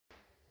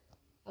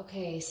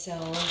Okay, so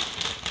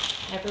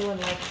everyone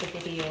liked the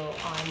video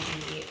on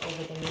the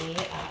over-the-knee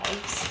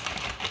Uggs.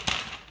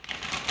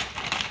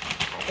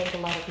 I think a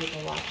lot of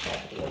people watched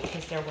that video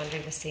because they're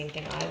wondering the same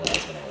thing I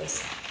was when I was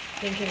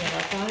thinking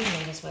about buying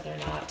them, is whether or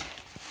not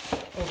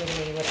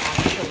over-the-knee would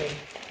actually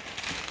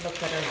look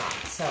good or not.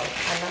 So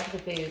I love the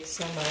boots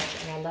so much,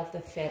 and I love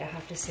the fit. I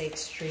have to say,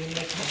 extremely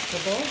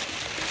comfortable.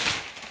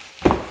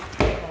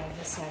 I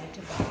decided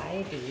to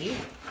buy the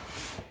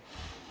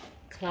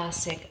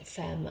classic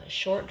Femme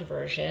short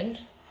version,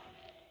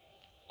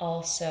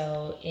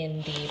 also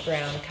in the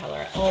brown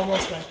color. I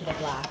almost went for the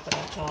black, but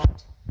I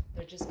thought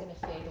they're just going to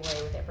fade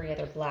away with every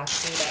other black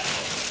boot I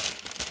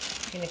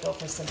have. I'm going to go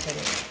for something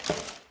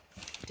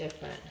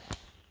different.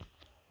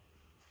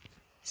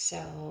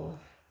 So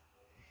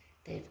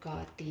they've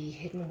got the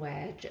hidden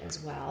wedge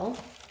as well,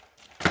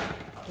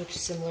 which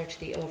is similar to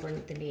the over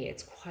the knee.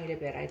 It's quite a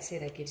bit. I'd say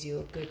that gives you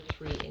a good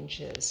 3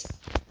 inches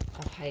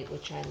of height,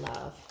 which I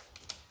love.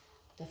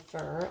 The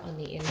fur on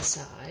the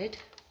inside,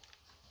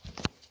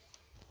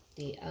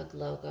 the UGG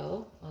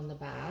logo on the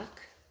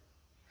back.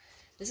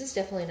 This is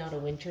definitely not a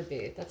winter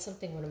boot. That's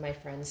something one of my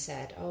friends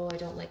said. Oh, I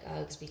don't like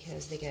Uggs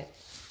because they get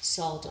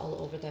salt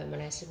all over them.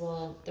 And I said,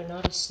 well, they're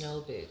not a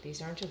snow boot.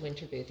 These aren't a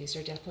winter boot. These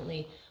are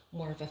definitely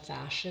more of a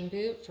fashion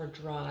boot for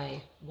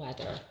dry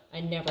weather.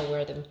 I never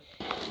wear them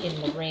in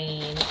the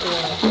rain,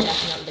 or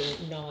definitely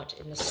not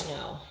in the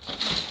snow,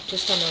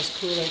 just on those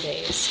cooler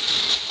days.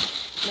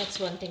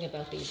 That's one thing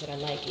about these that I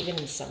like. Even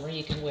in summer,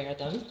 you can wear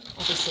them.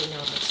 Obviously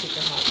not like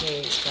super hot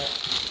days,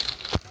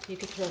 but you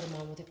could throw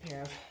them on with a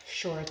pair of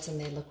shorts and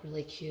they look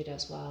really cute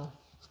as well.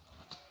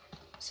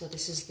 So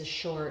this is the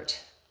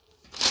short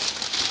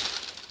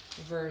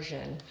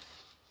version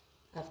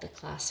of the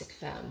classic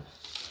Femme.